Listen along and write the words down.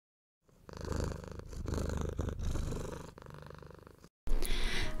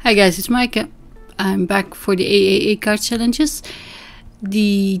Hi guys, it's Maaike. I'm back for the AAA card challenges.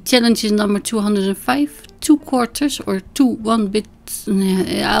 The challenge is number 205, 2 quarters or 1 bit,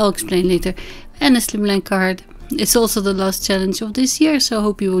 I'll explain later, and a Slimline card. It's also the last challenge of this year, so I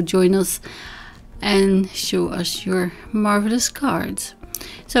hope you will join us and show us your marvelous cards.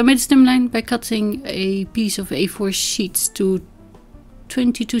 So I made a Slimline by cutting a piece of A4 sheets to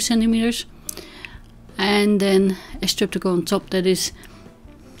 22 centimeters and then a strip to go on top that is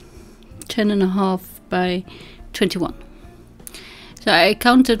 10.5 by 21. So I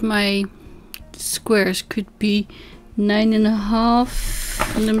counted my squares could be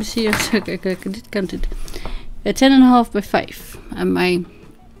 9.5. Let me see. I did count it. 10.5 by 5, and my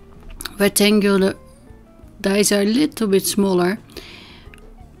rectangular dies are a little bit smaller,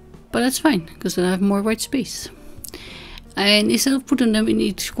 but that's fine because then I have more white space. And instead of putting them in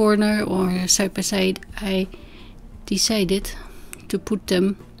each corner or side by side, I decided to put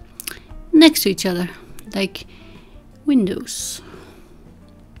them next to each other, like windows.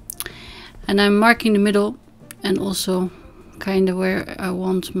 And I'm marking the middle and also kind of where I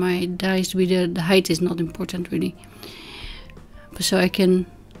want my dies to be. The height is not important really, so I can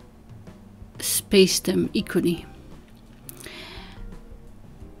space them equally.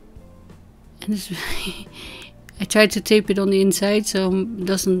 And this I tried to tape it on the inside so it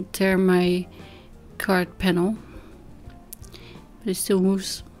doesn't tear my card panel, but it still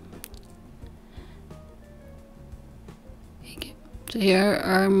moves. Okay. So here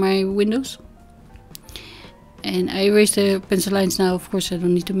are my windows, and I erased the pencil lines now. Of course I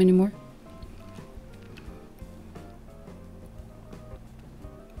don't need them anymore.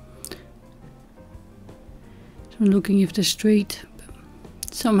 So I'm looking if they're straight.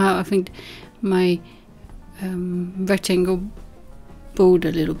 Somehow I think my rectangle bowed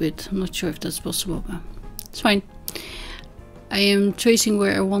a little bit. I'm not sure if that's possible, but it's fine. I am tracing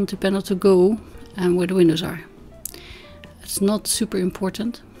where I want the panel to go and where the windows are. It's not super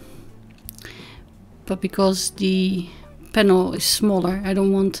important, but because the panel is smaller, I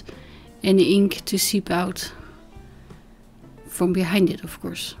don't want any ink to seep out from behind it, of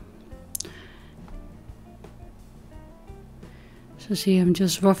course. So see, I'm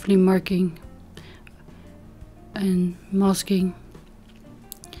just roughly marking and masking.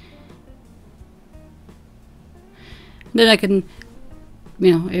 Then I can,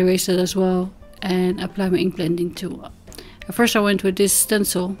 erase that as well and apply my ink blending tool. At first I went with this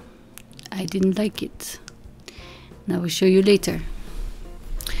stencil. I didn't like it. And I will show you later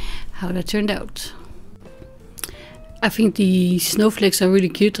how that turned out. I think the snowflakes are really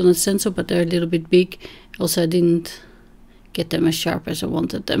cute on the stencil, but they're a little bit big. Also, I didn't get them as sharp as I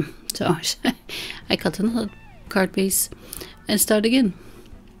wanted them, so I cut another card base and start again.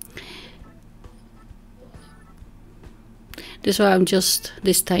 This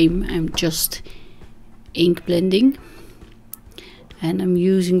time I'm just ink blending, and I'm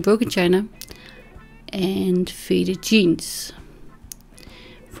using broken china and faded jeans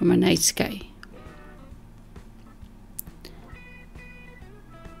for my night sky.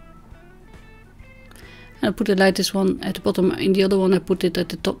 I put the lightest one at the bottom, and the other one I put it at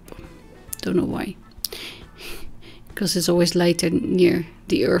the top. Don't know why. Because it's always lighter near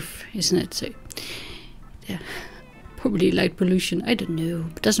the earth, isn't it? So, yeah, probably light pollution. I don't know,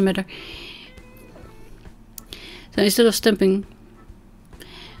 but doesn't matter. So instead of stamping,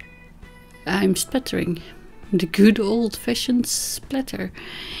 I'm splattering. The good old-fashioned splatter.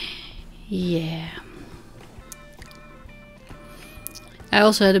 Yeah. I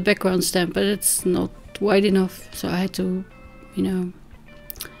also had a background stamp, but it's not wide enough, so I had to,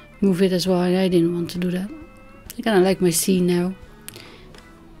 move it as well, and I didn't want to do that. I kind of like my scene now.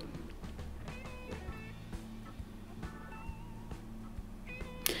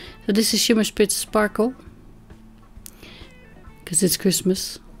 So this is Shimmer Spritz Sparkle, because it's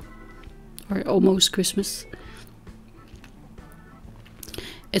Christmas, or almost Christmas.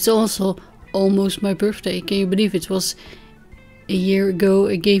 It's also almost my birthday. Can you believe it was a year ago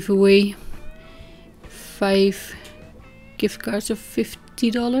I gave away 5 gift cards of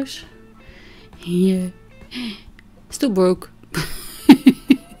 $50? Yeah. Still broke.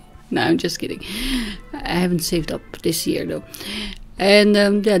 No, I'm just kidding. I haven't saved up this year though.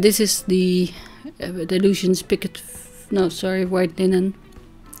 And yeah, this is the Illusions white linen,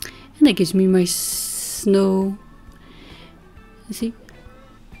 and that gives me my snow. You see,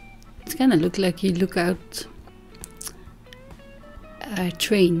 it's kind of look like you look out a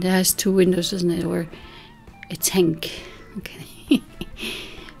train that has 2 windows, doesn't it, or a tank. Okay.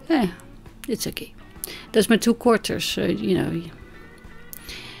 Yeah, it's okay. That's my 2 quarters,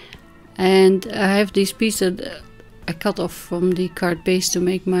 and I have these pieces that I cut off from the card base to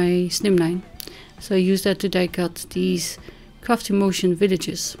make my Slimline. So I used that to die cut these Crafty Motion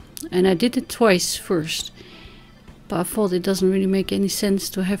villages. And I did it twice first. But I thought it doesn't really make any sense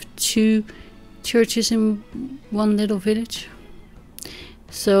to have 2 churches in one little village.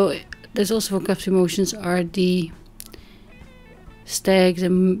 So there's also for Crafty Motions are the stags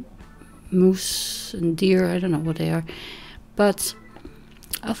and moose and deer. I don't know what they are. But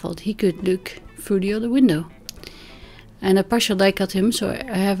I thought he could look through the other window. And I partial die cut him, so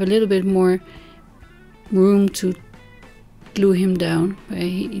I have a little bit more room to glue him down.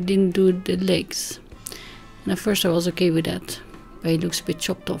 He didn't do the legs. And at first I was okay with that, but he looks a bit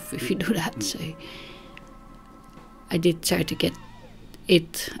chopped off if you do that. So I did try to get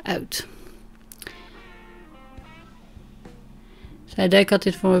it out. So I die cut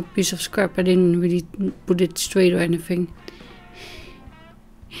it from a piece of scrap. I didn't really put it straight or anything.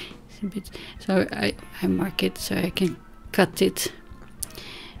 It's a bit, so I mark it so I can cut it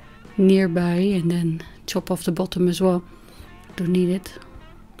nearby and then chop off the bottom as well. Don't need it.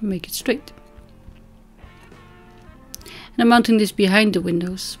 Make it straight. And I'm mounting this behind the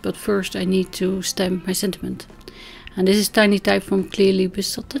windows, but first I need to stamp my sentiment. And this is Tiny Type from Clearly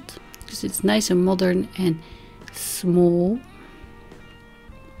Besotted, because it's nice and modern and small.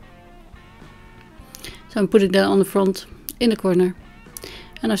 So I'm putting that on the front in the corner,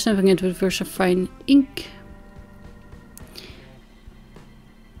 and I'm stamping it with Versamagic ink.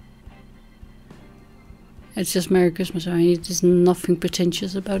 It's just Merry Christmas. There's nothing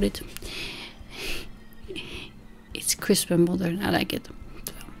pretentious about it. It's crisp and modern. I like it.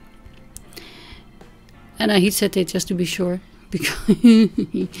 So. And I heat set it just to be sure, because yeah,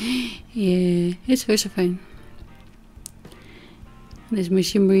 it's Versamagic. This is my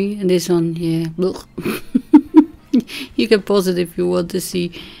shimmery, and this one, yeah. You can pause it if you want to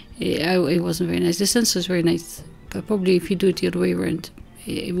see. Yeah, it wasn't very nice. The stencil is very nice, but probably if you do it the other way around,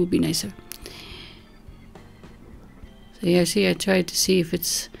 it would be nicer. So yeah, see, I tried to see if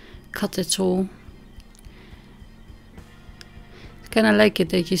it's cut at all. I kind of like it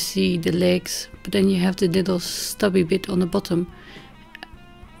that you see the legs, but then you have the little stubby bit on the bottom,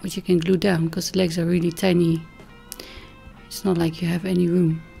 which you can glue down, because the legs are really tiny. It's not like you have any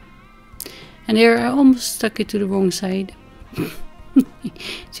room. And here I almost stuck it to the wrong side.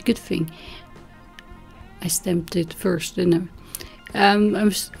 It's a good thing I stamped it first, didn't I?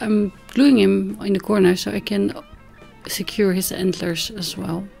 I'm gluing him in the corner so I can secure his antlers as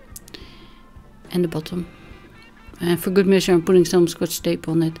well, and the bottom. And for good measure I'm putting some Scotch tape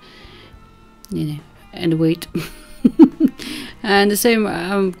on it, you know, and the weight. And the same,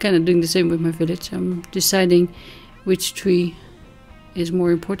 I'm kind of doing the same with my village. I'm deciding which tree is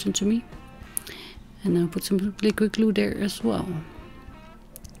more important to me, and I'll put some liquid glue there as well,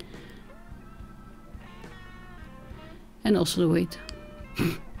 and also the weight.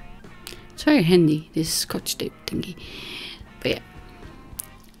 It's very handy, this Scotch tape thingy. But yeah,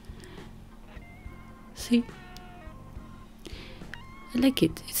 see, I like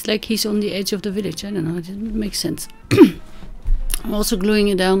it. It's like he's on the edge of the village. I don't know, it makes sense. I'm also gluing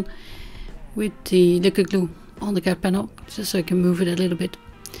it down with the liquid glue on the card panel, just so I can move it a little bit.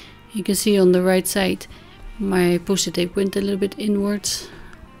 You can see on the right side my post-it tape went a little bit inwards.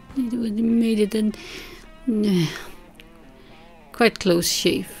 It made it a quite close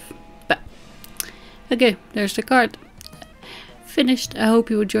shave. But okay, there's the card. Finished. I hope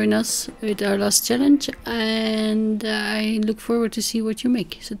you will join us with our last challenge, and I look forward to see what you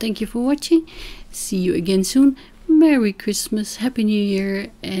make. So thank you for watching. See you again soon. Merry Christmas, Happy New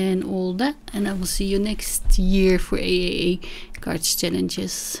Year and all that, and I will see you next year for AAA cards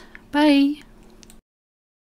challenges. Bye!